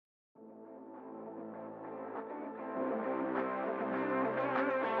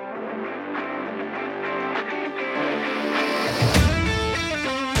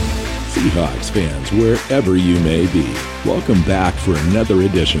Seahawks fans, wherever you may be. Welcome back for another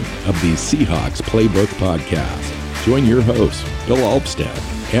edition of the Seahawks Playbook Podcast. Join your host, Bill Alpstead,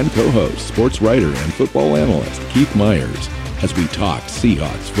 and co-host, sports writer and football analyst Keith Myers, as we talk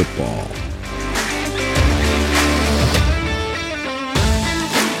Seahawks football.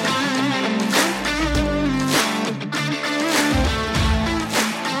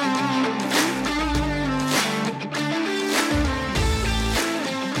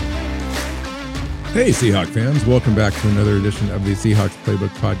 Hey, Seahawk fans. Welcome back to another edition of the Seahawks Playbook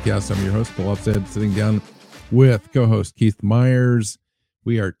Podcast. I'm your host, Bill Upstead, sitting down with co-host Keith Myers.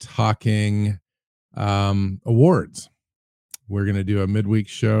 We are talking awards. We're going to do a midweek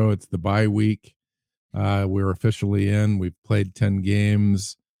show. It's the bye week. We're officially in. We've played 10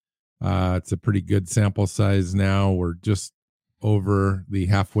 games. It's a pretty good sample size now. We're just over the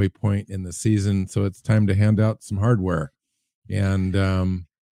halfway point in the season, so it's time to hand out some hardware. And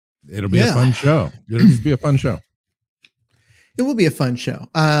it'll be a fun show. It'll just be a fun show. It will be a fun show.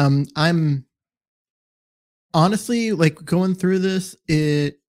 I'm honestly like going through this.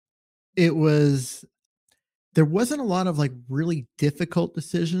 There wasn't a lot of like really difficult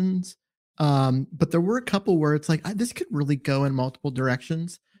decisions. But there were a couple where it's like, this could really go in multiple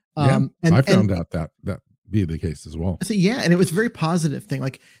directions. And I found out that be the case as well. So and it was a very positive thing.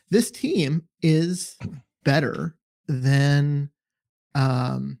 Like this team is better than,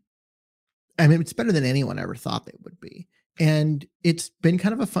 I mean, it's better than anyone ever thought they would be. And it's been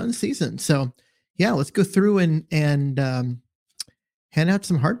kind of a fun season. So yeah, let's go through and hand out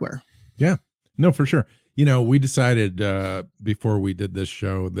some hardware. Yeah, no, for sure. You know, we decided before we did this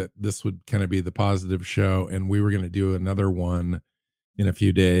show that this would kind of be the positive show. And we were going to do another one in a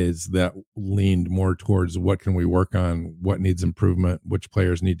few days that leaned more towards what can we work on, what needs improvement, which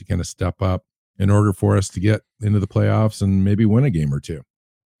players need to kind of step up in order for us to get into the playoffs and maybe win a game or two.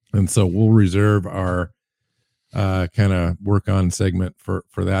 And so we'll reserve our kind of work on segment for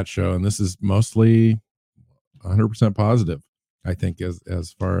that show. And this is mostly 100% positive, I think,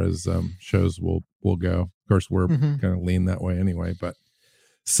 as far as shows will go. Of course, we're kind of lean that way anyway. But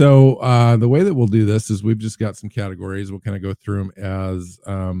so the way that we'll do this is we've just got some categories. We'll kind of go through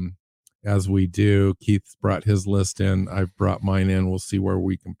them as we do. Keith's brought his list in. I've brought mine in. We'll see where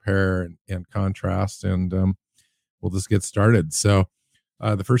we compare and contrast, and we'll just get started. So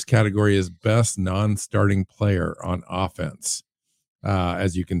the first category is best non-starting player on offense.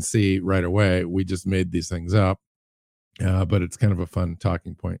 As you can see right away, we just made these things up, but it's kind of a fun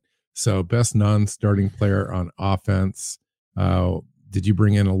talking point. So best non-starting player on offense. Did you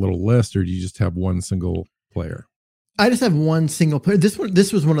bring in a little list, or do you just have one single player? I just have one single player. This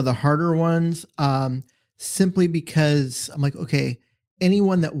was one of the harder ones, simply because I'm like, okay,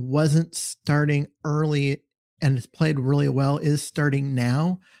 anyone that wasn't starting early and has played really well is starting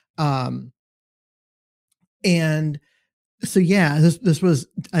now. And so, this was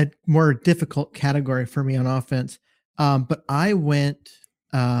a more difficult category for me on offense. But I went,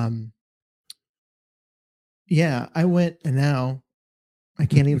 and now I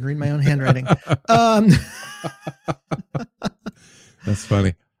can't even read my own handwriting. That's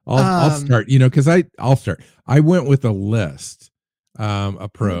funny. I'll start, cause I'll start. I went with a list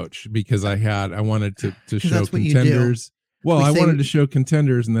approach because I wanted to show contenders. Well, I wanted to show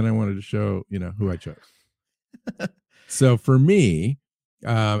contenders, and then I wanted to show, who I chose. So for me,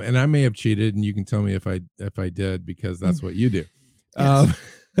 and I may have cheated, and you can tell me if I did, because that's what you do. Yes.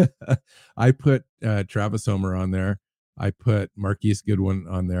 I put Travis Homer on there. I put Marquise Goodwin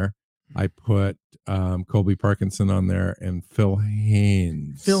on there. I put Colby Parkinson on there, and Phil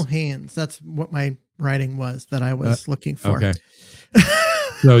Haynes. Phil Haynes. That's what my writing was that I was looking for. Okay.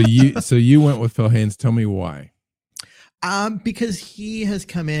 So you went with Phil Haynes. Tell me why. Because he has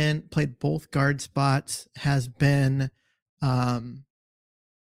come in, played both guard spots, has been,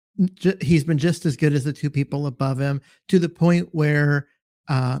 he's been just as good as the two people above him, to the point where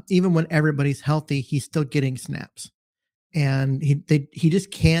even when everybody's healthy, he's still getting snaps, and he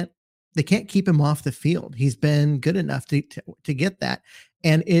just can't. They can't keep him off the field. He's been good enough to get that,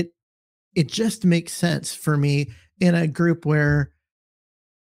 and it just makes sense for me in a group where,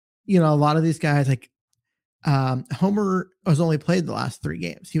 a lot of these guys, like Homer was only played the last 3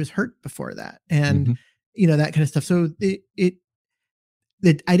 games. He was hurt before that, and that kind of stuff. So I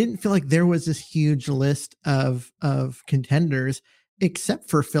didn't feel like there was this huge list of contenders, except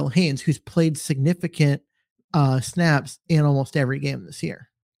for Phil Haynes, who's played significant snaps in almost every game this year.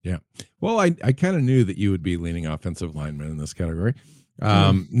 Yeah. Well, I kind of knew that you would be leaning offensive lineman in this category.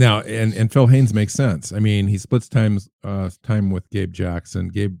 Now, and Phil Haynes makes sense. I mean, he splits time with Gabe Jackson.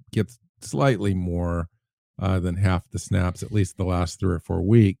 Gabe gets slightly more than half the snaps, at least the last 3 or 4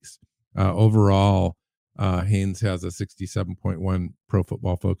 weeks. Overall, Haynes has a 67.1 Pro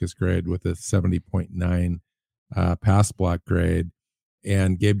Football Focus grade with a 70.9 pass block grade,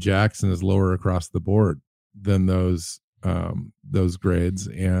 and Gabe Jackson is lower across the board than those grades,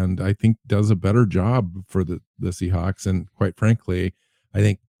 and I think does a better job for the Seahawks. And quite frankly, I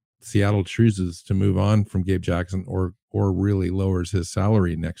think Seattle chooses to move on from Gabe Jackson or really lowers his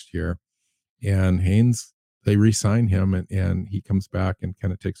salary next year, and Haynes, they re-sign him, and he comes back and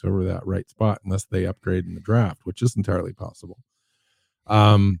kind of takes over that right spot unless they upgrade in the draft, which is entirely possible.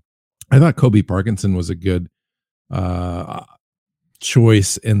 I thought Kobe Parkinson was a good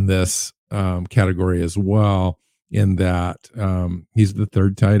choice in this category as well, in that he's the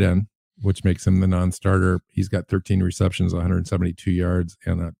third tight end, which makes him the non-starter. He's got 13 receptions, 172 yards,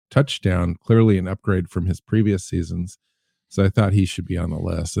 and a touchdown, clearly an upgrade from his previous seasons. So I thought he should be on the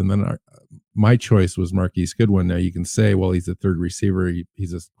list. And then my choice was Marquise Goodwin. Now you can say, well, he's a third receiver.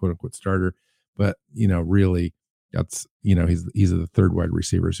 He's a quote unquote starter, but really that's, he's the third wide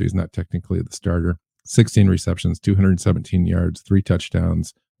receiver. So he's not technically the starter. 16 receptions, 217 yards, 3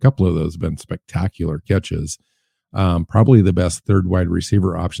 touchdowns. A couple of those have been spectacular catches. Probably the best third wide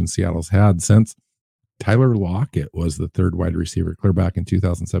receiver option Seattle's had since Tyler Lockett was the third wide receiver clear back in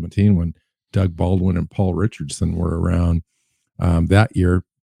 2017 when Doug Baldwin and Paul Richardson were around. That year,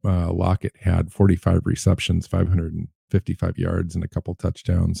 Lockett had 45 receptions, 555 yards, and a couple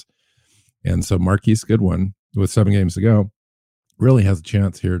touchdowns. And so Marquise Goodwin, with 7 games to go, really has a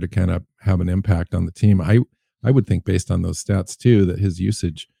chance here to kind of have an impact on the team. I would think, based on those stats too, that his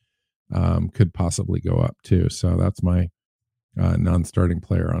usage could possibly go up too. So that's my non-starting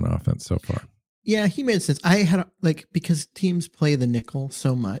player on offense so far. Yeah, he made sense. I had because teams play the nickel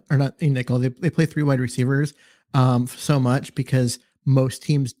so much, or not a nickel, they play 3 wide receivers so much, because most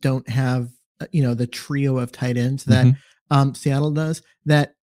teams don't have the trio of tight ends that Seattle does,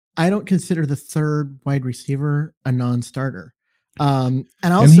 that I don't consider the third wide receiver a non-starter. And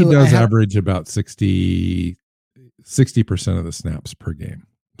he does average about 60% of the snaps per game.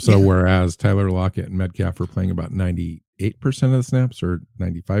 So whereas Tyler Lockett and Metcalf are playing about 98% of the snaps, or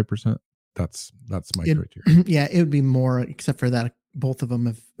 95%, that's my criteria. Yeah, it would be more, except for that both of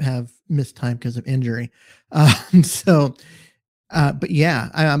them have missed time because of injury. But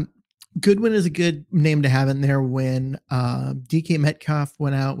yeah, Goodwin is a good name to have in there. When DK Metcalf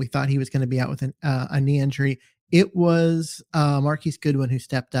went out, we thought he was going to be out with a knee injury. It was Marquise Goodwin who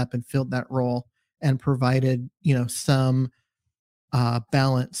stepped up and filled that role and provided some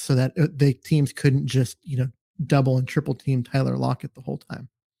balance, so that the teams couldn't just double and triple team Tyler Lockett the whole time.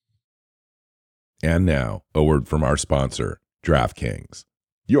 And now, a word from our sponsor, DraftKings.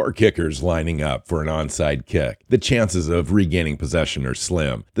 Your kicker's lining up for an onside kick. The chances of regaining possession are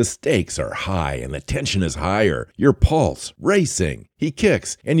slim. The stakes are high and the tension is higher. Your pulse racing. He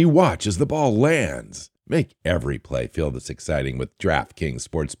kicks and you watch as the ball lands. Make every play feel this exciting with DraftKings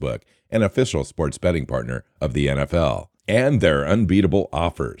Sportsbook, an official sports betting partner of the NFL. And their unbeatable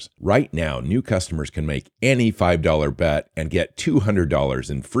offers. Right now, new customers can make any $5 bet and get $200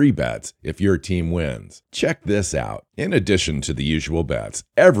 in free bets if your team wins. Check this out. In addition to the usual bets,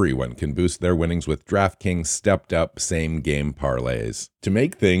 everyone can boost their winnings with DraftKings stepped-up same-game parlays. To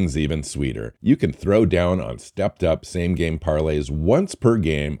make things even sweeter, you can throw down on stepped-up same-game parlays once per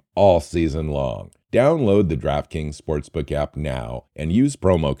game all season long. Download the DraftKings Sportsbook app now and use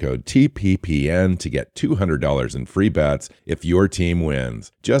promo code TPPN to get $200 in free bets if your team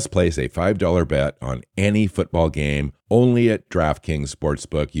wins. Just place a $5 bet on any football game only at DraftKings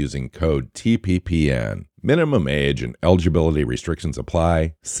Sportsbook using code TPPN. Minimum age and eligibility restrictions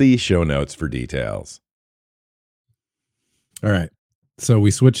apply. See show notes for details. All right. So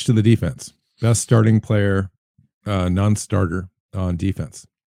we switched to the defense. Best starting player, non-starter on defense.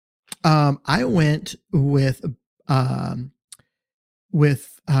 I went with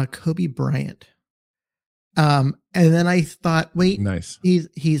Kobe Bryant. And then I thought, wait, nice.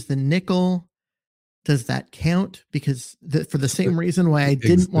 He's the nickel. Does that count? Because for the same reason why I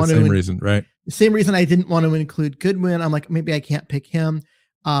didn't want to. The same reason I didn't want to include Goodwin. I'm like, maybe I can't pick him.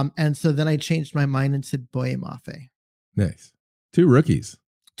 And so then I changed my mind and said Boye Mafe. Nice. 2 rookies.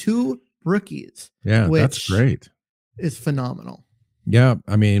 Yeah, that's great. Is phenomenal. Yeah,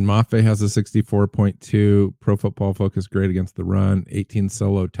 I mean, Mafe has a 64.2 Pro Football Focus grade against the run, 18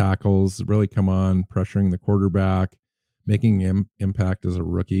 solo tackles, really come on, pressuring the quarterback, making impact as a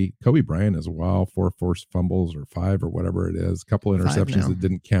rookie. Kobe Bryant as well, 4 forced fumbles or 5 or whatever it is, a couple of interceptions that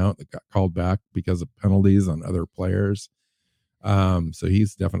didn't count that got called back because of penalties on other players. So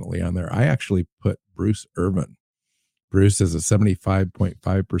he's definitely on there. I actually put Bruce Irvin. Bruce is a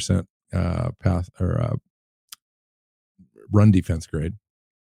 75.5% pass or run defense grade.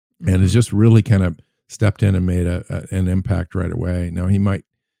 and has just really kind of stepped in and made an impact right away. Now he might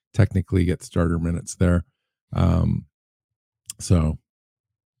technically get starter minutes there.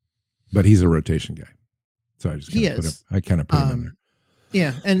 But he's a rotation guy. So I just kind of put him in there.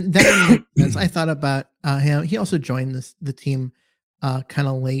 Yeah. And that makes sense. I thought about him. He also joined the team kind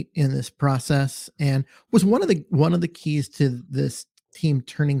of late in this process and was one of the keys to this team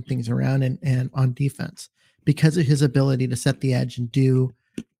turning things around and on defense because of his ability to set the edge and do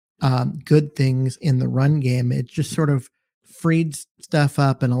good things in the run game. It just sort of freed stuff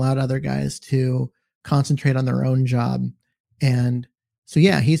up and allowed other guys to concentrate on their own job. And so,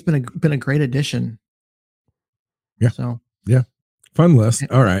 yeah, he's been a great addition. Yeah. So, yeah. Fun list.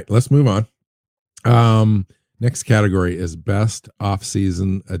 All right, let's move on. Next category is best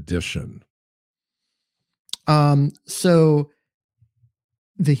off-season addition. So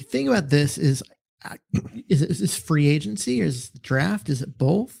the thing about this is this free agency or is it the draft? Is it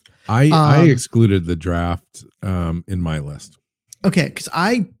both? I excluded the draft in my list. Okay, because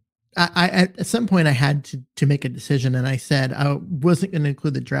I at some point I had to make a decision, and I said I wasn't going to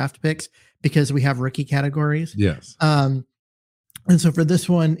include the draft picks because we have rookie categories. Yes. And so for this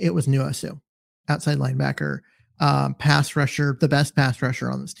one, it was Nuasu, outside linebacker, pass rusher, the best pass rusher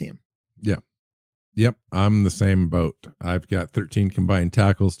on this team. Yeah. Yep. I'm the same boat. I've got 13 combined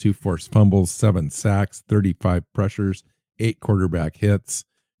tackles, 2 forced fumbles, 7 sacks, 35 pressures, 8 quarterback hits.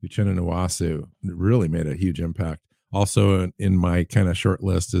 Uchenna Nwasu really made a huge impact. Also in my kind of short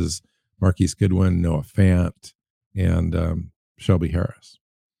list is Marquise Goodwin, Noah Fant, and Shelby Harris.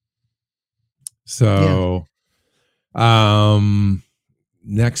 So,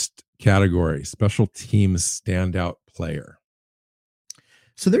 next category, special teams standout player.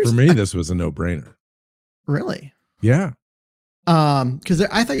 So for me, this was a no-brainer. Really? Yeah. Because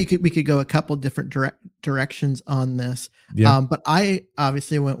I thought we could go a couple different directions on this. Yeah. But I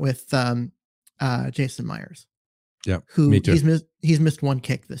obviously went with Jason Myers. Yeah. Who me too. he's missed 1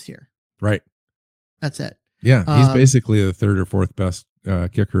 kick this year. Right. That's it. Yeah. He's basically the 3rd or 4th best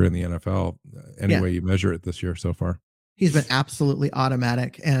kicker in the NFL. Any way you measure it this year so far. He's been absolutely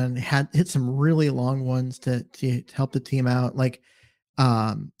automatic and had hit some really long ones to help the team out. Like,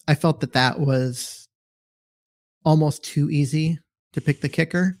 I felt that was almost too easy to pick the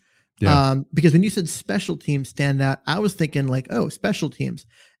kicker. Yeah. Because when you said special teams stand out, I was thinking like, oh, special teams.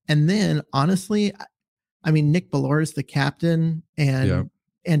 And then honestly, I mean, Nick Ballore is the captain and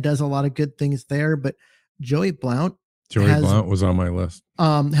does a lot of good things there, but Joey Blount was on my list.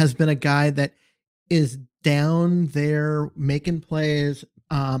 Has been a guy that is down there making plays,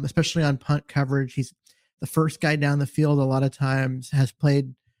 especially on punt coverage. He's the first guy down the field a lot of times, has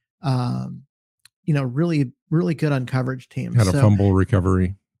played, really, really good on coverage teams. Had a fumble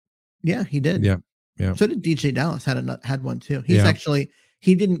recovery. Yeah, he did. Yeah. Yeah. So did DJ Dallas had one too. He's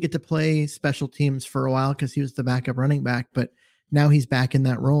he didn't get to play special teams for a while because he was the backup running back, but now he's back in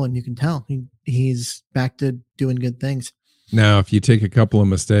that role and you can tell he's back to doing good things. Now, if you take a couple of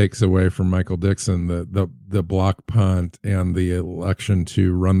mistakes away from Michael Dixon, the block punt and the election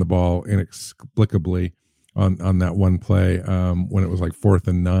to run the ball inexplicably on that one play when it was like 4th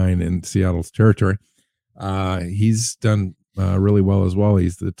and 9 in Seattle's territory, he's done really well as well.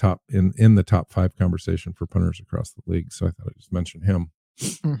 He's the top in the top 5 conversation for punters across the league. So I thought I'd just mention him.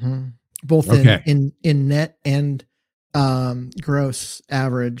 Mm-hmm. Both in net and gross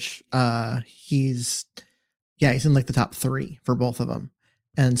average. He's in like the top 3 for both of them.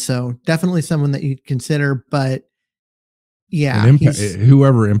 And so definitely someone that you'd consider, but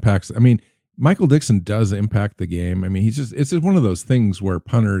whoever impacts, I mean, Michael Dixon does impact the game. I mean, it's just one of those things where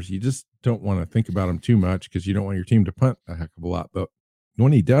punters, you just don't want to think about him too much because you don't want your team to punt a heck of a lot. But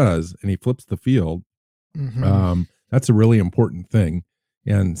when he does and he flips the field, that's a really important thing.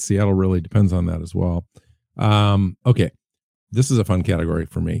 And Seattle really depends on that as well. Okay. This is a fun category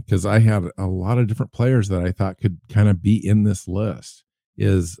for me because I had a lot of different players that I thought could kind of be in this list.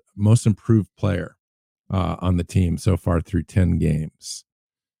 Is most improved player on the team so far through 10 games.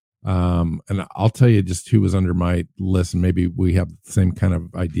 And I'll tell you just who was under my list, and maybe we have the same kind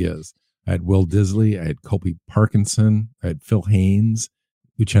of ideas. I had Will Disley, I had Colby Parkinson, I had Phil Haynes,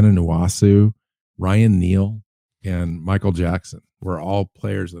 Uchenna Nwasu, Ryan Neal, and Michael Jackson were all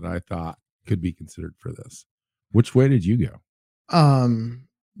players that I thought could be considered for this. Which way did you go?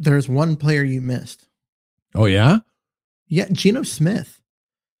 There's one player you missed. Oh yeah? Yeah, Geno Smith.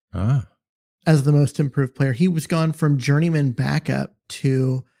 As the most improved player. He was gone from journeyman backup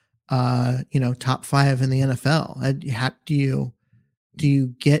to top 5 in the NFL. Do you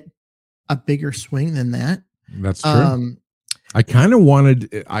get a bigger swing than that? That's true. I kind of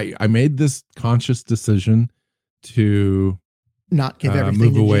wanted, I made this conscious decision to not give everything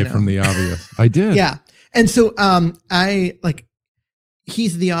move to away Geno. from the obvious. I did. Yeah. And so I like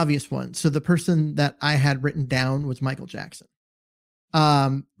he's the obvious one. So the person that I had written down was Michael Jackson.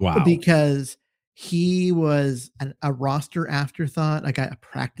 Wow. Because he was a roster afterthought, a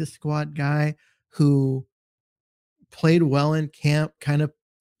practice squad guy who played well in camp, kind of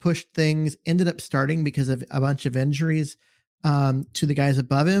pushed things, ended up starting because of a bunch of injuries to the guys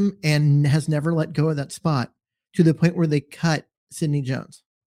above him, and has never let go of that spot to the point where they cut Sidney Jones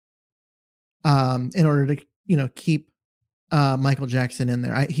in order to, keep Michael Jackson in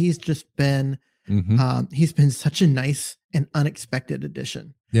there. He's just been, he's been such a nice and unexpected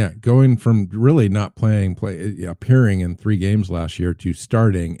addition. Yeah, going from really not appearing in 3 games last year to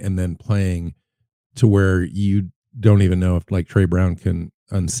starting and then playing to where you don't even know if like Trey Brown can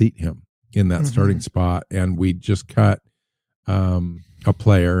unseat him in that starting spot. And we just cut a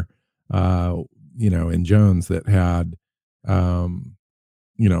player, in Jones that had,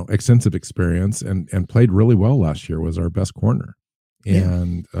 extensive experience and played really well last year, was our best corner.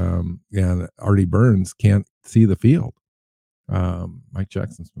 And Artie Burns can't see the field. Mike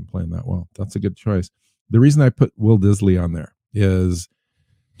Jackson's been playing that well. That's a good choice. The reason I put Will Disley on there is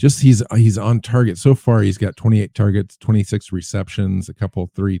just he's on target. So far, he's got 28 targets, 26 receptions, a couple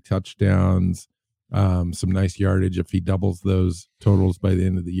 3 touchdowns, some nice yardage. If he doubles those totals by the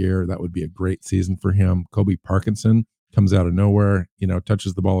end of the year, that would be a great season for him. Kobe Parkinson comes out of nowhere,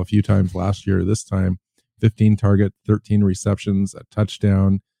 touches the ball a few times last year. This time, 15 target, 13 receptions, a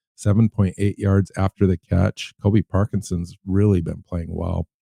touchdown, 7.8 yards after the catch. Kobe Parkinson's really been playing well.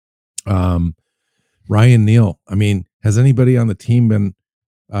 Ryan Neal. I mean, has anybody on the team been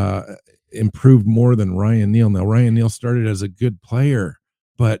improved more than Ryan Neal? Now, Ryan Neal started as a good player,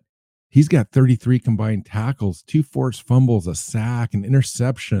 but he's got 33 combined tackles, 2 forced fumbles, a sack, an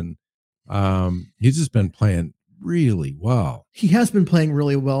interception. He's just been playing really well. He has been playing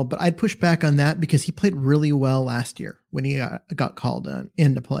really well, but I'd push back on that because he played really well last year when he got called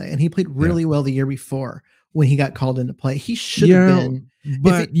into play, and he played really well the year before when he got called into play. He should have been,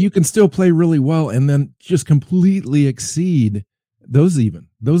 but you can still play really well and then just completely exceed those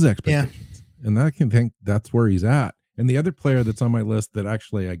expectations. And I can think that's where he's at. And the other player that's on my list that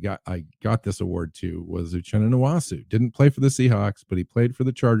actually I got this award to was Uchenna Nwasu. Didn't play for the Seahawks, but he played for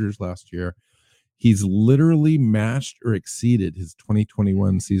the Chargers last year. He's literally matched or exceeded his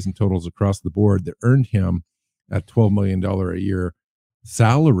 2021 season totals across the board that earned him at $12 million a year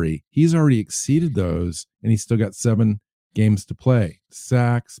salary. He's already exceeded those, and he's still got 7 games to play.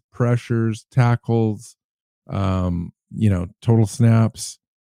 Sacks, pressures, tackles, total snaps.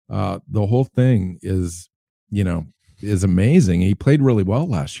 The whole thing is amazing. He played really well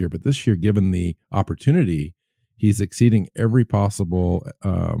last year, but this year, given the opportunity, he's exceeding every possible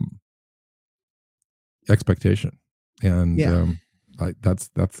expectation. And that's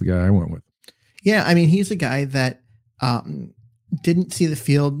the guy I went with. Yeah, I mean, he's a guy that didn't see the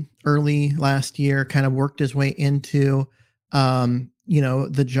field early last year, kind of worked his way into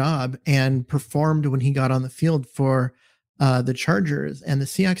the job and performed when he got on the field for the Chargers. And the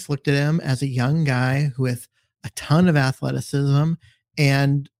Seahawks looked at him as a young guy with a ton of athleticism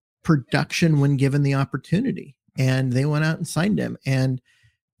and production when given the opportunity. And they went out and signed him. And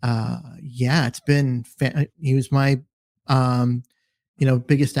it's been he was my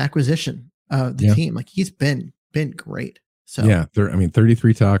biggest acquisition of the team. Like, he's been great. So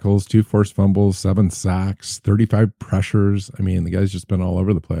 33 tackles, 2 forced fumbles, 7 sacks, 35 pressures. I mean, the guy's just been all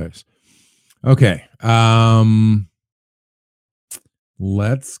over the place. Okay.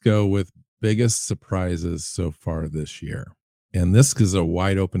 Let's go with biggest surprises so far this year. And this is a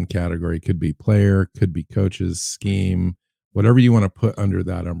wide open category. Could be player, could be coaches, scheme, whatever you want to put under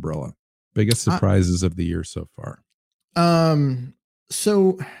that umbrella. Biggest surprises of the year so far.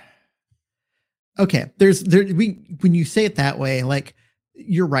 Okay, when you say it that way, like,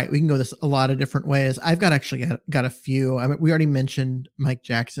 you're right. We can go this a lot of different ways. I've got a few. I mean, we already mentioned Mike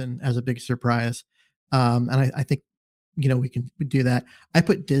Jackson as a big surprise. And I think, we can do that. I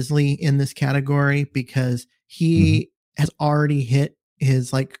put Disley in this category because he has already hit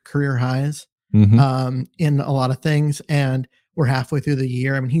his career highs in a lot of things. And we're halfway through the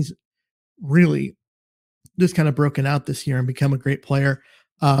year. I mean, he's really just kind of broken out this year and become a great player.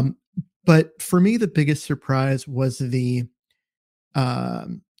 But for me, the biggest surprise was the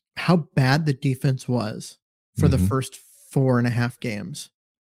how bad the defense was for the first 4.5 games,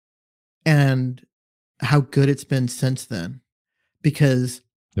 and how good it's been since then. Because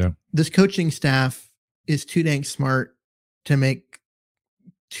this coaching staff is too dang smart to make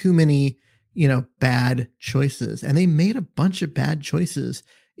too many, bad choices, and they made a bunch of bad choices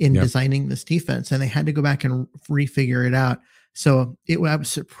in designing this defense, and they had to go back and refigure it out. So I was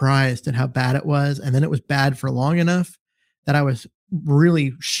surprised at how bad it was. And then it was bad for long enough that I was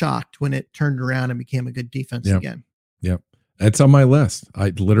really shocked when it turned around and became a good defense again. Yep. It's on my list. I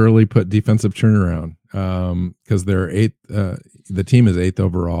literally put defensive turnaround because they're eighth. The team is 8th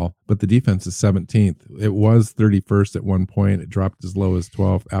overall, but the defense is 17th. It was 31st at one point. It dropped as low as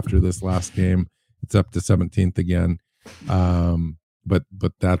 12th after this last game. It's up to 17th again. But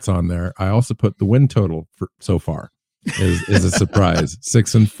that's on there. I also put the win total for so far is a surprise.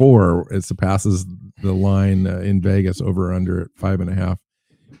 6-4. It surpasses the line in Vegas over under at 5.5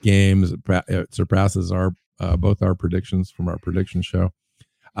 games. It surpasses our both our predictions from our prediction show.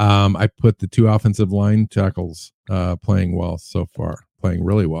 I put the 2 offensive line tackles playing well so far, playing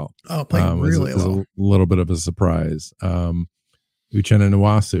really well. Oh, playing really well. Is a little bit of a surprise. Uchenna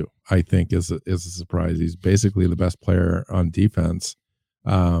Nwasu, I think, is a surprise. He's basically the best player on defense.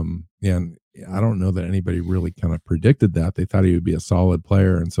 And I don't know that anybody really kind of predicted that. They thought he would be a solid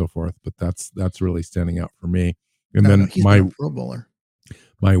player and so forth, but that's really standing out for me. And then he's a Pro Bowler.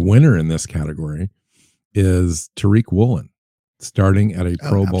 My winner in this category is Tariq Woolen, starting at a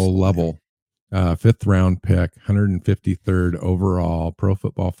Pro Bowl level, 5th round pick, 153rd overall, Pro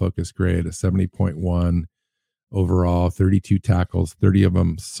Football Focus grade, a 70.1 overall, 32 tackles, 30 of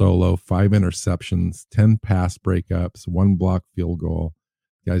them solo, 5 interceptions, 10 pass breakups, 1 block field goal.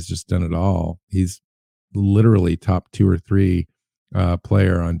 The guy's just done it all. He's literally top 2 or 3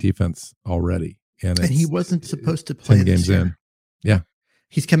 player on defense already. And he wasn't supposed to play 10 games in. Yeah.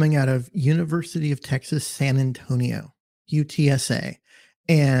 He's coming out of University of Texas, San Antonio, UTSA.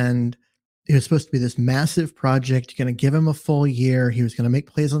 And it was supposed to be this massive project. You're going to give him a full year. He was going to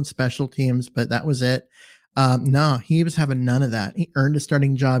make plays on special teams, but that was it. No, he was having none of that. He earned a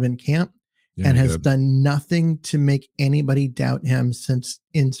starting job in camp and has done nothing to make anybody doubt him since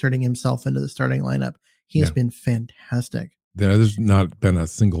inserting himself into the starting lineup. He has been fantastic. There's not been a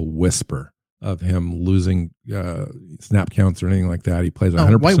single whisper of him losing snap counts or anything like that. He plays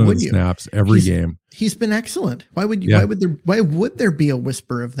 100% of the snaps every game. He's been excellent. Why would you? Why would there be a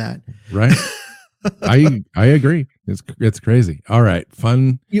whisper of that? Right. I agree. It's crazy. All right,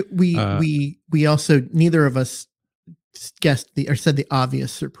 fun. We also, neither of us guessed said the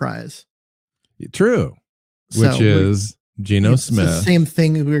obvious surprise. True, which is Geno Smith. The same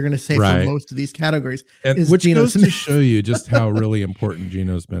thing we were going to say for most of these categories. And which Geno goes Smith. To show you just how really important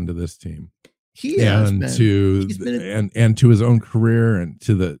Geno's been to this team. He has been. And to his own career and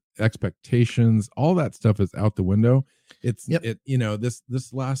to the expectations. All that stuff is out the window.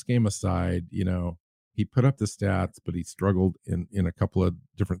 This last game aside, he put up the stats, but he struggled in a couple of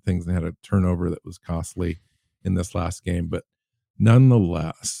different things and had a turnover that was costly in this last game. But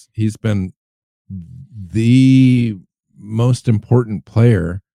nonetheless, he's been the most important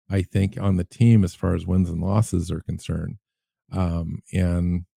player, I think, on the team as far as wins and losses are concerned.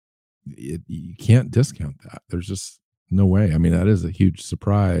 And you can't discount that. There's just no way. I mean, that is a huge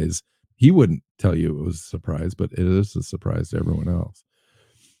surprise. He wouldn't tell you it was a surprise, but it is a surprise to everyone else.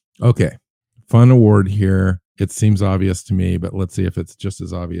 Okay. Fun award here. It seems obvious to me, but let's see if it's just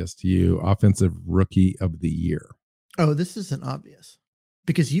as obvious to you. Offensive Rookie of the Year. Oh, this isn't obvious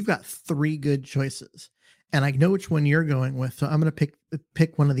because you've got 3 good choices and I know which one you're going with. So I'm going to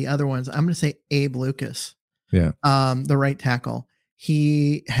pick one of the other ones. I'm going to say Abe Lucas. Yeah. The right tackle.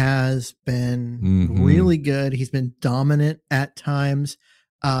 He has been really good. He's been dominant at times.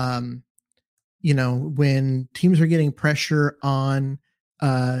 When teams are getting pressure on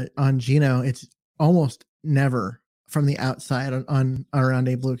Geno, it's almost never from the outside on around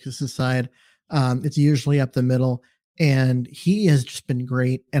Abe Lucas's side. It's usually up the middle, and he has just been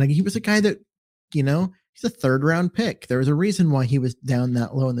great. And he was a guy that, he's a 3rd round pick. There was a reason why he was down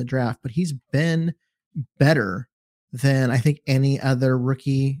that low in the draft, but he's been better than I think any other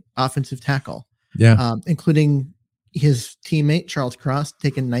rookie offensive tackle. Yeah. Including his teammate, Charles Cross,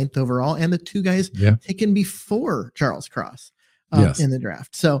 taken 9th overall, and the 2 guys taken before Charles Cross in the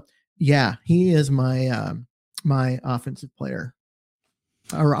draft. So yeah, he is my my offensive player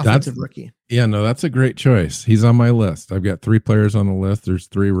or offensive rookie. Yeah, no, that's a great choice. He's on my list. I've got 3 players on the list. There's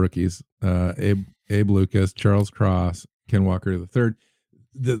 3 rookies, Abe Lucas, Charles Cross, Ken Walker III.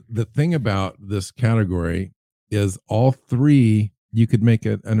 The thing about this category is all 3 you could make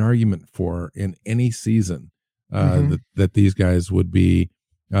an argument for in any season that these guys would be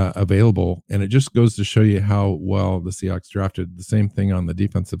available. And it just goes to show you how well the Seahawks drafted. The same thing on the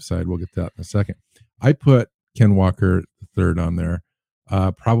defensive side. We'll get to that in a second. I put Ken Walker III on there,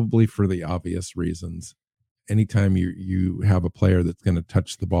 probably for the obvious reasons. Anytime you have a player that's going to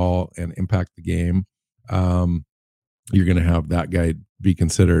touch the ball and impact the game, you're going to have that guy be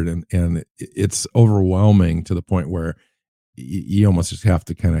considered. And it's overwhelming to the point where you almost just have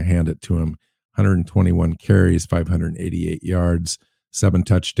to kind of hand it to him. 121 carries, 588 yards, 7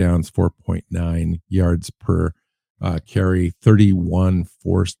 touchdowns, 4.9 yards per carry, 31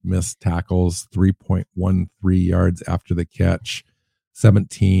 forced missed tackles, 3.13 yards after the catch,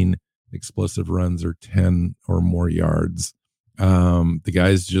 17 explosive runs or 10 or more yards. The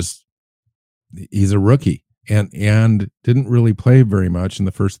guy's he's a rookie and didn't really play very much in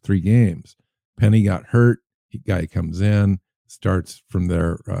the first 3 games. Penny got hurt. Guy comes in, starts from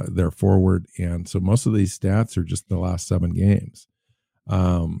there forward. And so most of these stats are just the last 7 games,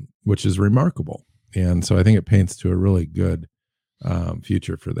 which is remarkable. And so I think it paints to a really good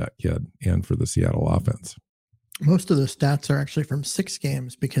future for that kid and for the Seattle offense. Most of the stats are actually from 6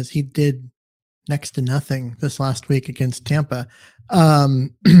 games because he did next to nothing this last week against Tampa.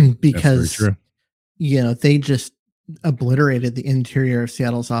 Because, they just obliterated the interior of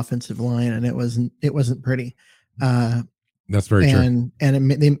Seattle's offensive line, and it wasn't pretty. That's very true.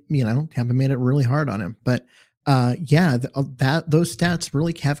 And Tampa made it really hard on him. But those stats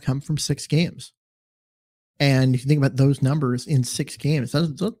really have come from 6 games. And if you think about those numbers in 6 games,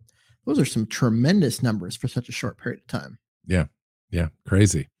 those are some tremendous numbers for such a short period of time. Yeah.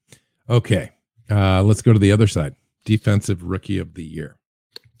 Crazy. Okay. Let's go to the other side. Defensive Rookie of the Year.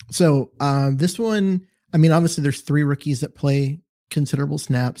 So this one, obviously there's 3 rookies that play considerable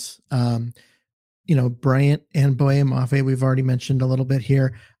snaps. Bryant and Boye Mafe, we've already mentioned a little bit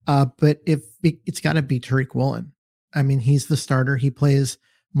here. But it's got to be Tariq Woolen. He's the starter. He plays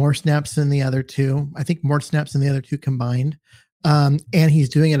more snaps than the other 2. I think more snaps than the other 2 combined. And he's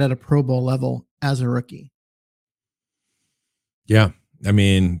doing it at a Pro Bowl level as a rookie. Yeah.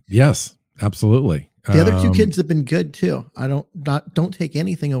 Yes, absolutely. The other 2 kids have been good too. I don't take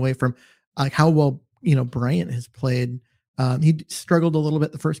anything away from how well, Bryant has played. He struggled a little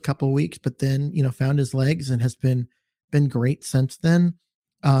bit the first couple of weeks, but then, found his legs and has been great since then.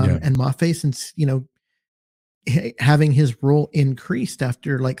 And Mafe, since, having his role increased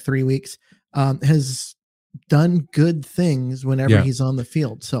after like 3 weeks, has done good things whenever he's on the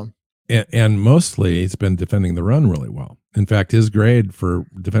field. So, and mostly he's been defending the run really well. In fact, his grade for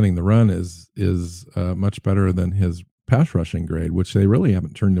defending the run is much better than his pass rushing grade, which they really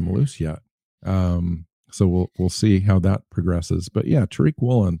haven't turned him loose yet. So we'll see how that progresses. But yeah, Tariq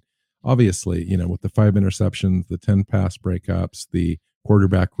Woolen, obviously, with the 5 interceptions, the 10 pass breakups, the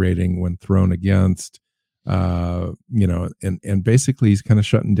quarterback rating when thrown against, and basically he's kind of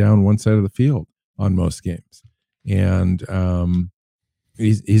shutting down one side of the field on most games. And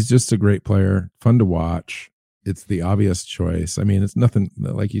he's just a great player, fun to watch. It's the obvious choice. It's nothing,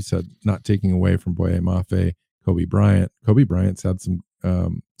 like you said, not taking away from Boye Mafe, Kobe Bryant. Kobe Bryant's had some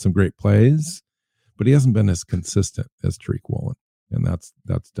great plays, but he hasn't been as consistent as Tariq Woolen. And that's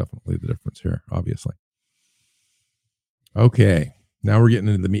definitely the difference here, obviously. Okay, now we're getting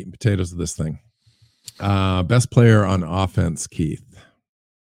into the meat and potatoes of this thing. Best player on offense, Keith.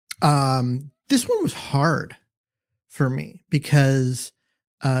 This one was hard for me because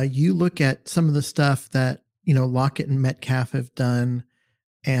you look at some of the stuff that, Lockett and Metcalf have done,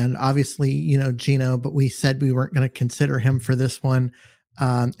 and obviously, Geno, but we said we weren't going to consider him for this one.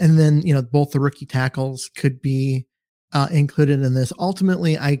 And then, both the rookie tackles could be included in this.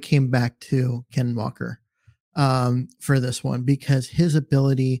 Ultimately, I came back to Ken Walker for this one because his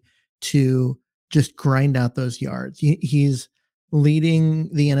ability to just grind out those yards. He's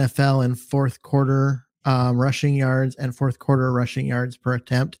leading the NFL in fourth quarter rushing yards and fourth quarter rushing yards per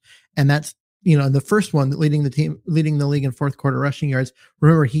attempt. And that's, the first one, leading the league in fourth quarter rushing yards.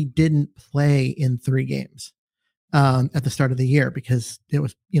 Remember, he didn't play in 3 games at the start of the year because it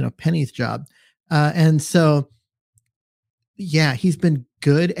was, Penny's job. And so, yeah, he's been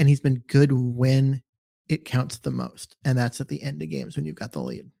good, and he's been good when it counts the most. And that's at the end of games when you've got the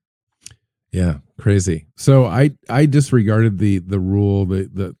lead. Yeah, crazy. So I disregarded the rule,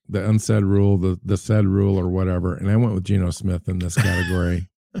 the unsaid rule, the said rule or whatever, and I went with Geno Smith in this category.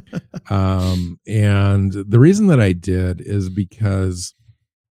 And the reason that I did is because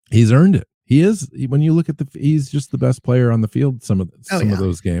he's earned it. He is, when you look at he's just the best player on the field some of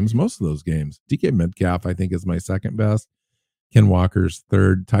those games, most of those games. DK Metcalf, I think, is my second best. Ken Walker's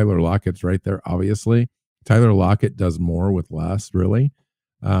third. Tyler Lockett's right there, obviously. Tyler Lockett does more with less, really.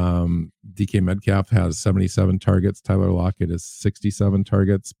 DK Metcalf has 77 targets. Tyler Lockett has 67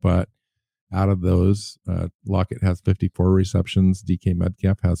 targets, but out of those, Lockett has 54 receptions. DK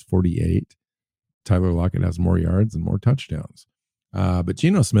Metcalf has 48. Tyler Lockett has more yards and more touchdowns. But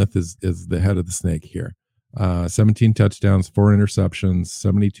Geno Smith is the head of the snake here. 17 touchdowns, 4 interceptions,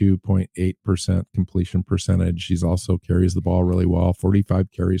 72.8% completion percentage. He's also carries the ball really well.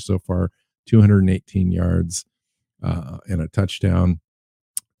 45 carries so far, 218 yards. and a touchdown,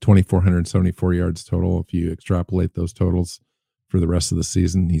 2,474 yards total. If you extrapolate those totals for the rest of the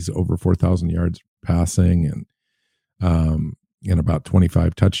season, he's over 4,000 yards passing and about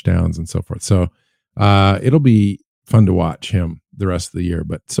 25 touchdowns and so forth. So it'll be fun to watch him the rest of the year.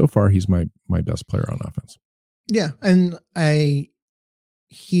 But so far, he's my best player on offense. Yeah, and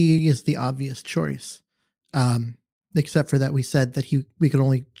he is the obvious choice. Except for that, we said that we could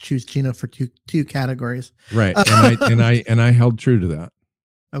only choose Geno for two categories, right? And I held true to that.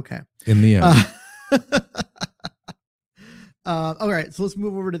 Okay. In the end. All right, so let's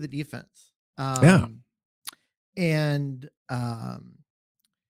move over to the defense. And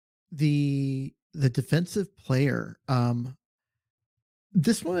the defensive player.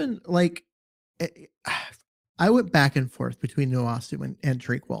 This one, like, I went back and forth between Nwosu and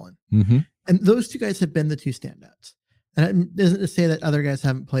Tariq Woolen, and those two guys have been the two standouts. And it isn't to say that other guys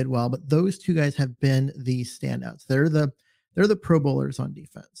haven't played well, but those two guys have been the standouts. They're the Pro Bowlers on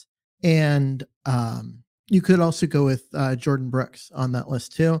defense. And you could also go with Jordan Brooks on that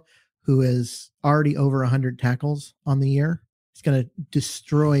list too, who is already over 100 tackles on the year. He's going to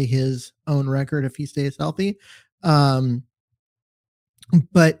destroy his own record if he stays healthy. But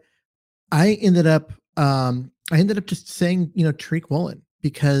I ended up just saying, Tariq Woolen,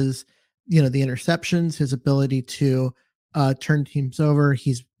 because the interceptions, his ability to turn teams over.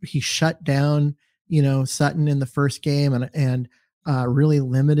 He shut down, Sutton in the first game and really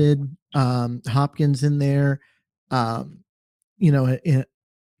limited Hopkins in there.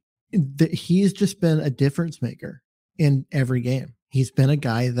 He's just been a difference maker in every game. He's been a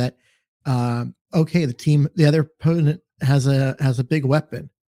guy that, the other opponent has a big weapon.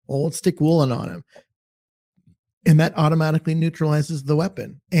 Well, let's stick Woolen on him. And that automatically neutralizes the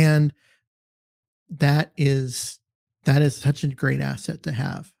weapon. And that is such a great asset to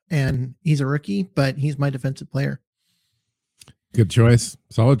have. And he's a rookie, but he's my defensive player. Good choice.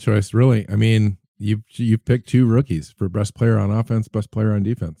 Solid choice, really. I mean, you've picked two rookies for best player on offense, best player on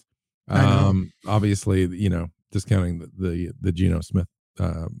defense. Obviously, discounting the Geno Smith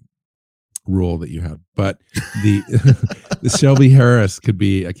rule that you had, but the Shelby Harris could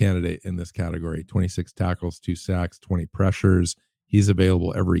be a candidate in this category. 26 tackles, 2 sacks, 20 pressures. He's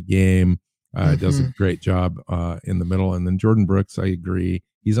available every game. Does a great job in the middle. And then Jordan Brooks, I agree,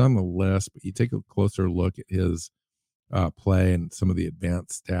 he's on the list, but you take a closer look at his play and some of the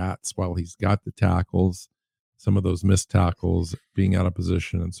advanced stats. While he's got the tackles, some of those missed tackles, being out of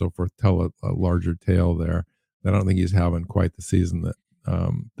position and so forth, tell a larger tale there. I don't think he's having quite the season that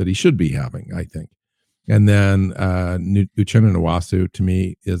he should be having, I think. And then Uchenna Nwosu, to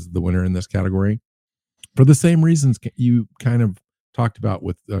me, is the winner in this category for the same reasons you kind of talked about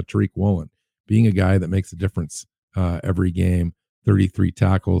with Tariq Woolen, being a guy that makes a difference every game. 33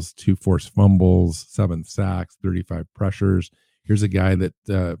 tackles, 2 forced fumbles, 7 sacks, 35 pressures. Here's a guy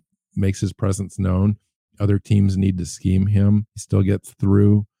that makes his presence known. Other teams need to scheme him. He still gets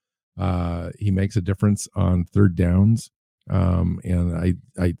through. He makes a difference on third downs. And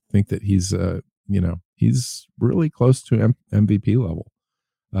I think that he's really close to MVP level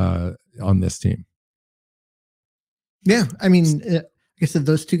on this team. Yeah, I mean, like I said,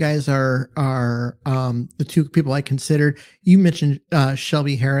 those two guys are the two people I considered. You mentioned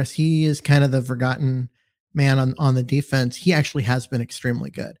Shelby Harris. He is kind of the forgotten man on the defense. He actually has been extremely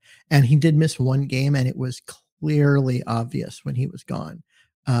good, and he did miss one game, and it was clearly obvious when he was gone.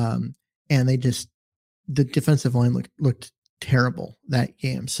 And the defensive line looked terrible that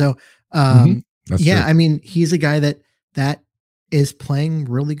game. So True. I mean, he's a guy that is playing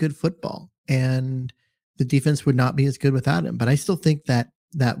really good football, and the defense would not be as good without him. But I still think that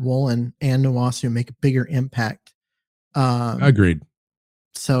Woolen and Nwosu make a bigger impact. Agreed.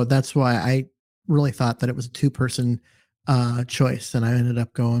 So that's why I really thought that it was a 2-person choice, and I ended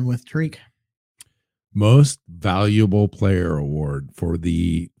up going with Tariq. Most Valuable Player Award for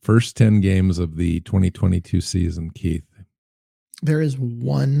the first 10 games of the 2022 season, Keith. There is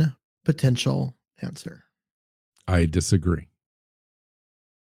one potential answer. I disagree.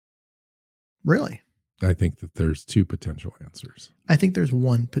 Really? I think that there's 2 potential answers. I think there's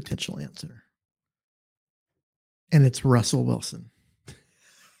one potential answer. And it's Russell Wilson.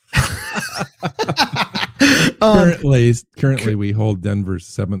 Currently we hold Denver's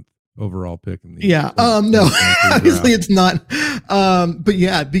 7th overall pick in the no, obviously it's not. But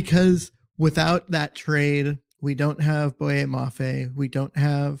yeah, because without that trade, we don't have Boye Mafe, we don't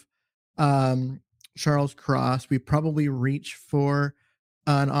have Charles Cross. We probably reach for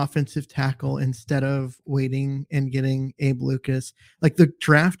an offensive tackle instead of waiting and getting Abe Lucas. Like, the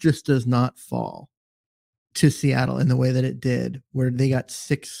draft just does not fall to Seattle in the way that it did, where they got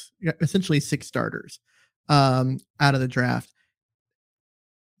essentially 6 starters. out of the draft.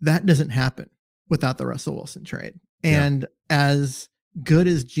 That doesn't happen without the Russell Wilson trade. And as good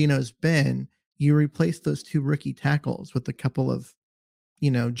as Geno's been, you replace those 2 rookie tackles with a couple of,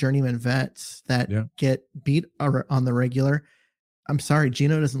 journeyman vets that get beat on the regular. I'm sorry,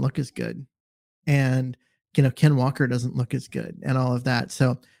 Geno doesn't look as good. And, Ken Walker doesn't look as good and all of that.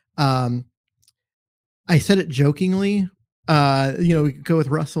 So I said it jokingly, we could go with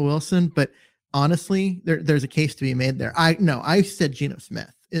Russell Wilson, but honestly, there's a case to be made there. I said Geno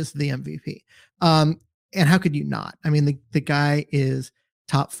Smith is the MVP. And how could you not? I mean, the guy is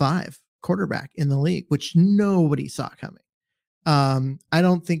top 5 quarterback in the league, which nobody saw coming. I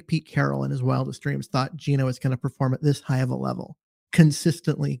don't think Pete Carroll in his wildest dreams thought Geno was going to perform at this high of a level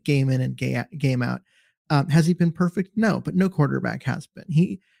consistently, game in and game out. Has he been perfect? No, but no quarterback has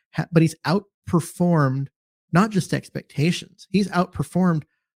been. But he's outperformed not just expectations. He's outperformed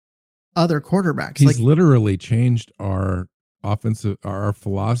other quarterbacks. He's literally changed our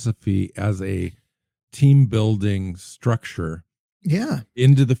philosophy as a team building structure.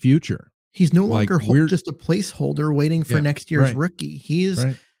 Into the future. He's no longer just a placeholder waiting for next year's rookie.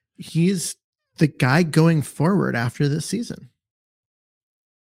 He's the guy going forward after this season.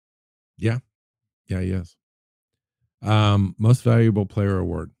 Yeah, he is. Most Valuable Player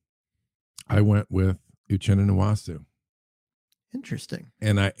Award. I went with Uchenna Nwasu. Interesting.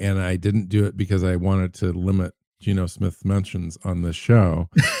 And I didn't do it because I wanted to limit Geno Smith's mentions on the show.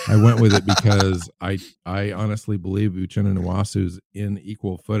 I went with it because I honestly believe Uchenna Nwasu's in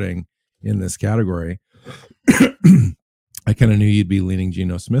equal footing in this category. I kind of knew you'd be leaning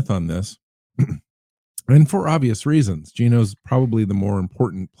Geno Smith on this. And for obvious reasons. Geno's probably the more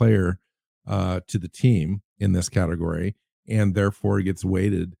important player to the team in this category, and therefore gets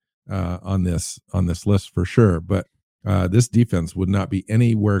weighted on this list for sure. But this defense would not be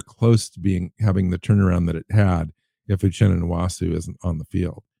anywhere close to having the turnaround that it had if Uchenna Nwasu isn't on the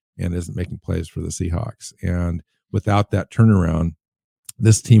field and isn't making plays for the Seahawks. And without that turnaround,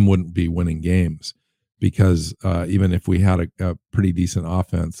 this team wouldn't be winning games, because even if we had a pretty decent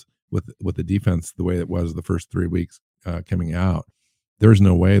offense with the defense the way it was the first 3 weeks coming out, there's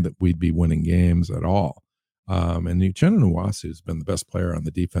no way that we'd be winning games at all. And Uchenna Nwasu has been the best player on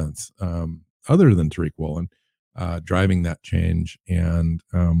the defense, other than Tariq Woolen, driving that change, and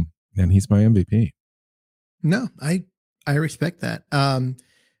he's my MVP. No, I respect that.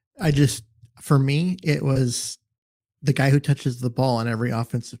 For me, it was the guy who touches the ball on every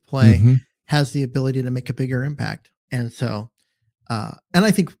offensive play has the ability to make a bigger impact. And so, and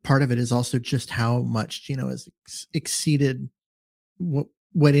I think part of it is also just how much Geno has exceeded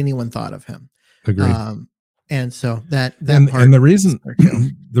what anyone thought of him. Agreed. And so that part, and the reason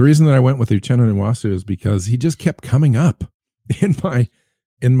that I went with Uchenna Nwasu is because he just kept coming up in my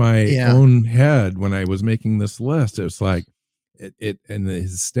own head when I was making this list. It was like his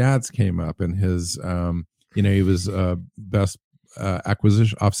stats came up, and his he was best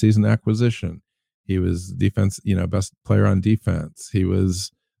off-season acquisition. He was defense, best player on defense. He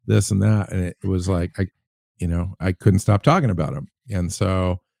was this and that, and it was like I couldn't stop talking about him. And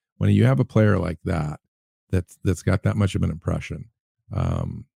so when you have a player like that's got that much of an impression,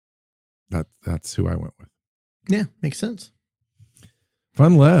 that's who I went with. Yeah, makes sense.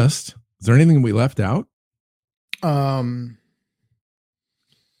 Fun list. Is there anything we left out? No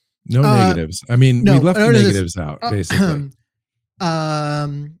negatives. I mean, we left the negatives out, basically.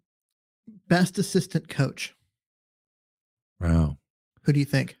 Best assistant coach. Wow. Who do you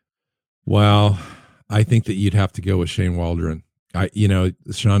think? Well, I think that you'd have to go with Shane Waldron.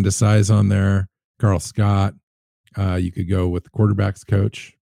 Sean Desai's on there, Carl Scott. You could go with the quarterbacks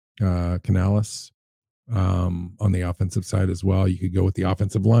coach, Canales, on the offensive side as well. You could go with the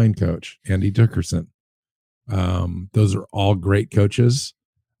offensive line coach, Andy Dickerson. Those are all great coaches.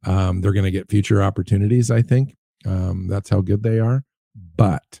 They're going to get future opportunities, I think. That's how good they are.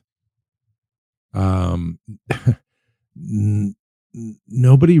 But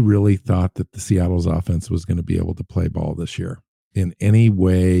nobody really thought that the Seattle's offense was going to be able to play ball this year in any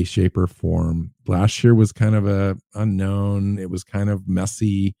way, shape, or form. Last year was kind of a unknown. It was kind of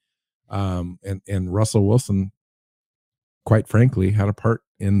messy. And Russell Wilson, quite frankly, had a part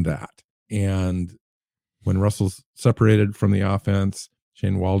in that. And when Russell's separated from the offense,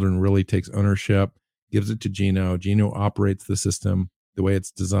 Shane Waldron really takes ownership, gives it to Geno. Geno operates the system the way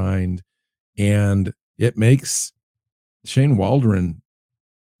it's designed, and it makes Shane Waldron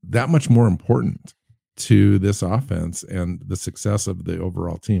that much more important to this offense and the success of the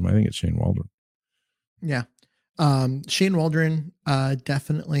overall team. I think it's Shane Waldron. Yeah. Shane Waldron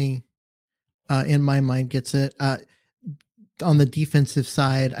definitely, in my mind, gets it. On the defensive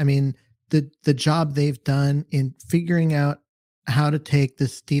side, I mean, the job they've done in figuring out how to take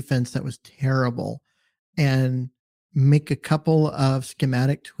this defense that was terrible and make a couple of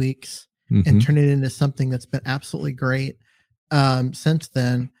schematic tweaks and turn it into something that's been absolutely great since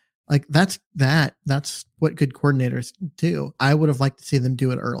then. Like that's what good coordinators do. I would have liked to see them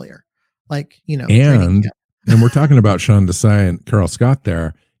do it earlier. Like, you know, and we're talking about Sean Desai and Carl Scott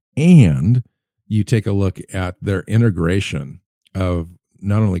there. And you take a look at their integration of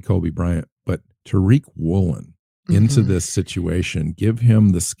not only Kobe Bryant, but Tariq Woolen into this situation, give him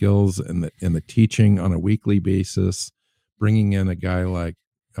the skills and the teaching on a weekly basis, bringing in a guy like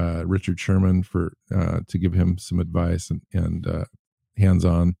Richard Sherman to give him some advice and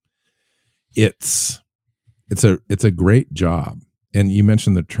hands-on. It's a great job. And you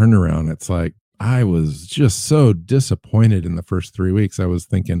mentioned the turnaround. It's like, I was just so disappointed in the first 3 weeks. I was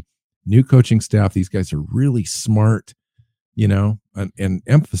thinking, new coaching staff, these guys are really smart, you know, and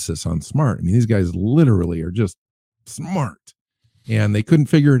emphasis on smart. I mean, these guys literally are just smart, and they couldn't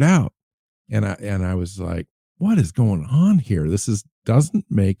figure it out. And I was like, what is going on here? This doesn't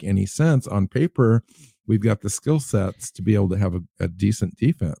make any sense. On paper, we've got the skill sets to be able to have a decent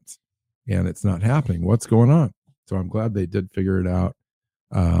defense, and it's not happening. What's going on? So I'm glad they did figure it out.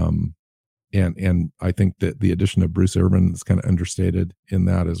 And I think that the addition of Bruce Irvin is kind of understated in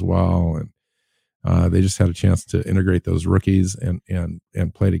that as well. And they just had a chance to integrate those rookies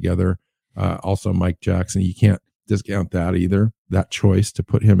and play together. Also, Mike Jackson, you can't discount that either. That choice to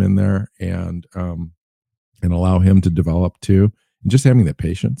put him in there and allow him to develop too, and just having the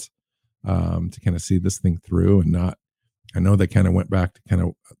patience to kind of see this thing through and not. I know they kind of went back to kind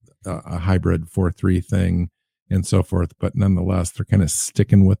of a hybrid 4-3 thing and so forth, but nonetheless, they're kind of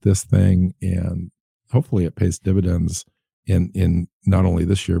sticking with this thing, and hopefully it pays dividends in not only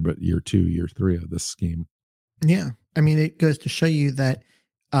this year, but year 2, year 3 of this scheme. Yeah. I mean, it goes to show you that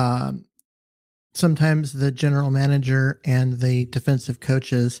sometimes the general manager and the defensive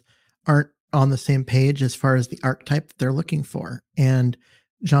coaches aren't on the same page as far as the archetype that they're looking for. And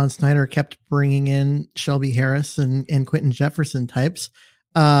John Snyder kept bringing in Shelby Harris and Quentin Jefferson types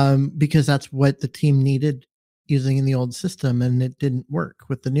because that's what the team needed using in the old system, and it didn't work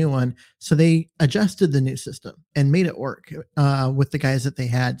with the new one. So they adjusted the new system and made it work with the guys that they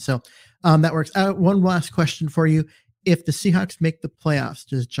had. So that works. One last question for you. If the Seahawks make the playoffs,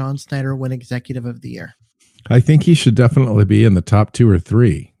 does John Snyder win Executive of the Year? I think he should definitely be in the top 2 or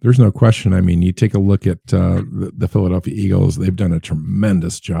 3. There's no question. I mean, you take a look at the Philadelphia Eagles. They've done a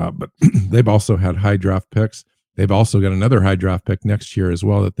tremendous job, but they've also had high draft picks. They've also got another high draft pick next year as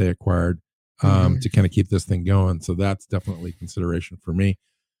well that they acquired to kind of keep this thing going. So that's definitely consideration for me.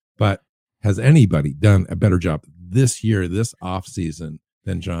 But has anybody done a better job this year, this offseason,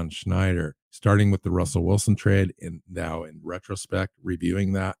 than John Schneider, starting with the Russell Wilson trade, and now in retrospect,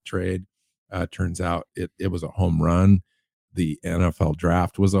 reviewing that trade? Turns out it was a home run. The NFL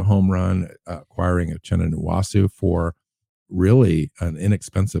draft was a home run, acquiring Uchenna Nwasu for really an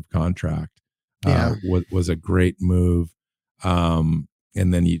inexpensive contract was a great move.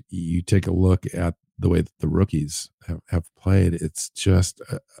 And then you take a look at the way that the rookies have played. It's just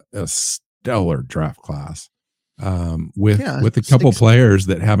a stellar draft class with a couple players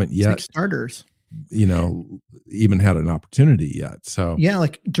that haven't yet starters, you know, even had an opportunity yet. So yeah,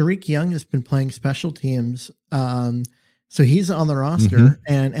 like Derek Young has been playing special teams. So he's on the roster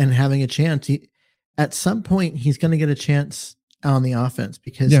and having a chance. At some point he's going to get a chance on the offense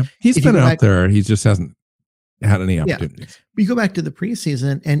because he's been out there. He just hasn't had any opportunities. You go back to the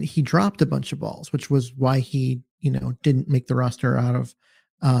preseason and he dropped a bunch of balls, which was why he, didn't make the roster out of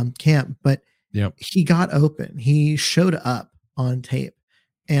camp, but he got open. He showed up on tape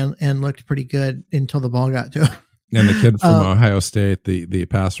and looked pretty good until the ball got to him. And the kid from Ohio State, the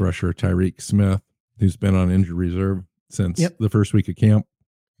pass rusher, Tyreek Smith, who's been on injured reserve since the first week of camp,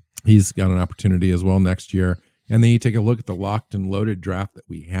 he's got an opportunity as well next year. And then you take a look at the locked and loaded draft that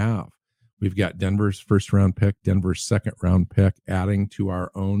we have. We've got Denver's first round pick, Denver's second round pick, adding to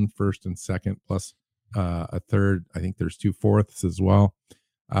our own first and second, plus a third. I think there's 2 fourths as well.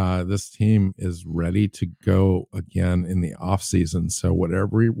 This team is ready to go again in the offseason. So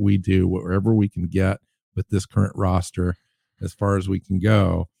whatever we do, wherever we can get with this current roster, as far as we can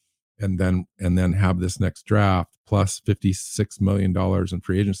go, and then have this next draft plus $56 million in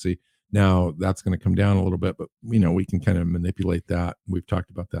free agency. Now that's going to come down a little bit, but we can kind of manipulate that. We've talked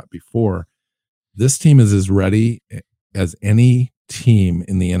about that before. This team is as ready as any team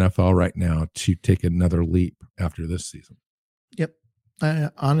in the NFL right now to take another leap after this season. Yep. I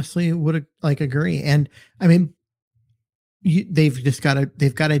honestly would agree. And I mean, they've got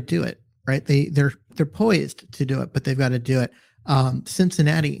to do it, right? They're poised to do it, but they've got to do it.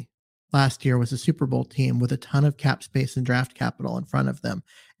 Cincinnati last year was a Super Bowl team with a ton of cap space and draft capital in front of them.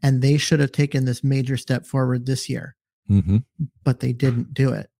 And they should have taken this major step forward this year, but they didn't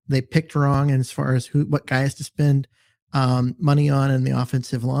do it. They picked wrong as far as what guys to spend money on in the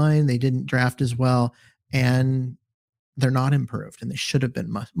offensive line. They didn't draft as well, and they're not improved, and they should have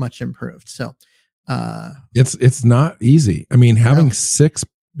been much improved. So it's not easy. I mean, having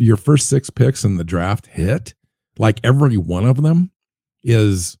your first 6 picks in the draft hit, like every one of them,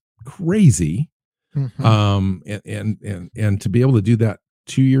 is crazy. And to be able to do that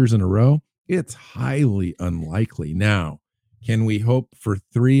 2 years in a row, it's highly unlikely. Now, can we hope for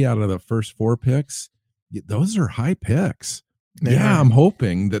 3 out of the first 4 picks? Those are high picks. I'm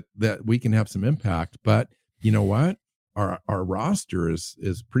hoping that we can have some impact, but you know what? Our roster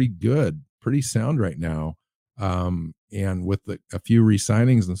is pretty good, pretty sound right now. And with a few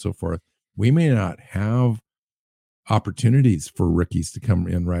re-signings and so forth, we may not have opportunities for rookies to come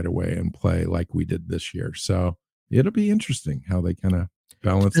in right away and play like we did this year. So it'll be interesting how they kind of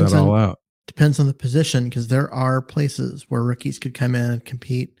balance that all out. Depends on the position, because there are places where rookies could come in and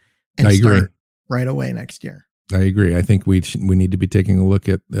compete and start right away next year. I agree. I think we need to be taking a look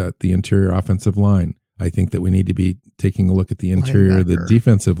at the interior offensive line. I think that we need to be taking a look at the interior of the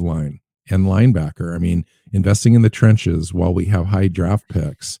defensive line and linebacker. I mean, investing in the trenches while we have high draft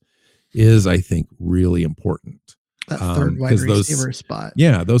picks is, I think, really important. That third wide receiver spot.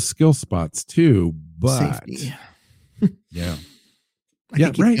 Yeah, those skill spots too. But safety. Yeah.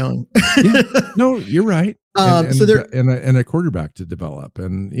 Right. No, you're right. And a quarterback to develop,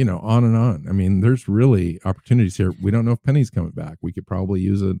 and on and on. I mean, there's really opportunities here. We don't know if Penny's coming back. We could probably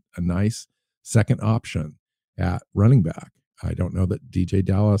use a nice second option at running back. I don't know that DJ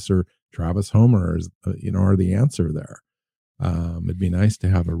Dallas or Travis Homer are the answer there. It'd be nice to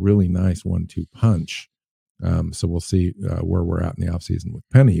have a really nice 1-2 punch. So we'll see where we're at in the offseason with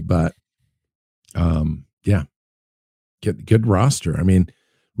Penny, but good roster. I mean,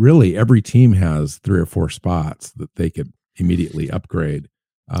 really every team has 3 or 4 spots that they could immediately upgrade.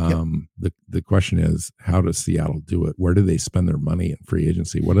 The question is, how does Seattle do it? Where do they spend their money in free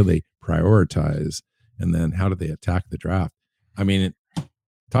agency? What do they prioritize? And then how do they attack the draft? I mean,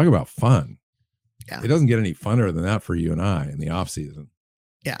 talk about fun. Yeah. It doesn't get any funner than that for you and I in the off season.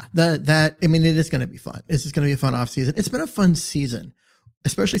 Yeah, I mean, it is going to be fun. It's just going to be a fun off season. It's been a fun season,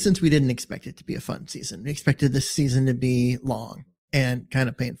 especially since we didn't expect it to be a fun season. We expected this season to be long and kind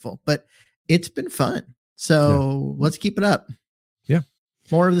of painful, but it's been fun. So let's keep it up. Yeah.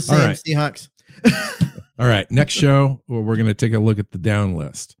 More of the same, right. Seahawks. All right. Next show, we're going to take a look at the down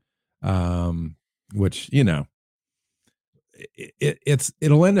list, which,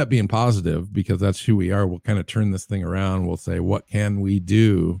 it'll end up being positive because that's who we are. We'll kind of turn this thing around. We'll say, what can we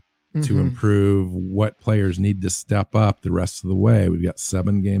do to improve? What players need to step up the rest of the way? We've got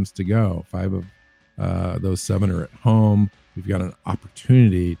 7 games to go. 5 of those 7 are at home. We've got an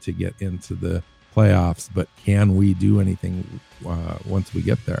opportunity to get into the playoffs, but can we do anything once we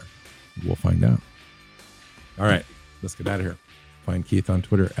get there? We'll find out. All right, let's get out of here. Find Keith on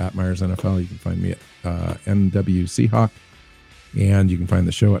Twitter at Myers NFL. You can find me at NW Seahawk. And you can find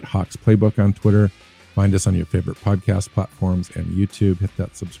the show at Hawks Playbook on Twitter. Find us on your favorite podcast platforms and YouTube. Hit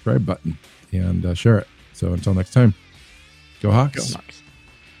that subscribe button and share it. So until next time, go Hawks. Go Hawks.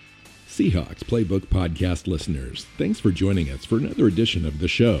 Seahawks Playbook podcast listeners, thanks for joining us for another edition of the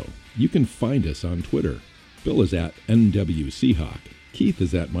show. You can find us on Twitter. Bill is at NW Seahawk. Keith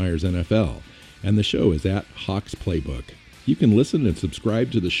is at Myers NFL. And the show is at Hawks Playbook. You can listen and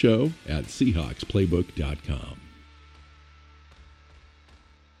subscribe to the show at SeahawksPlaybook.com.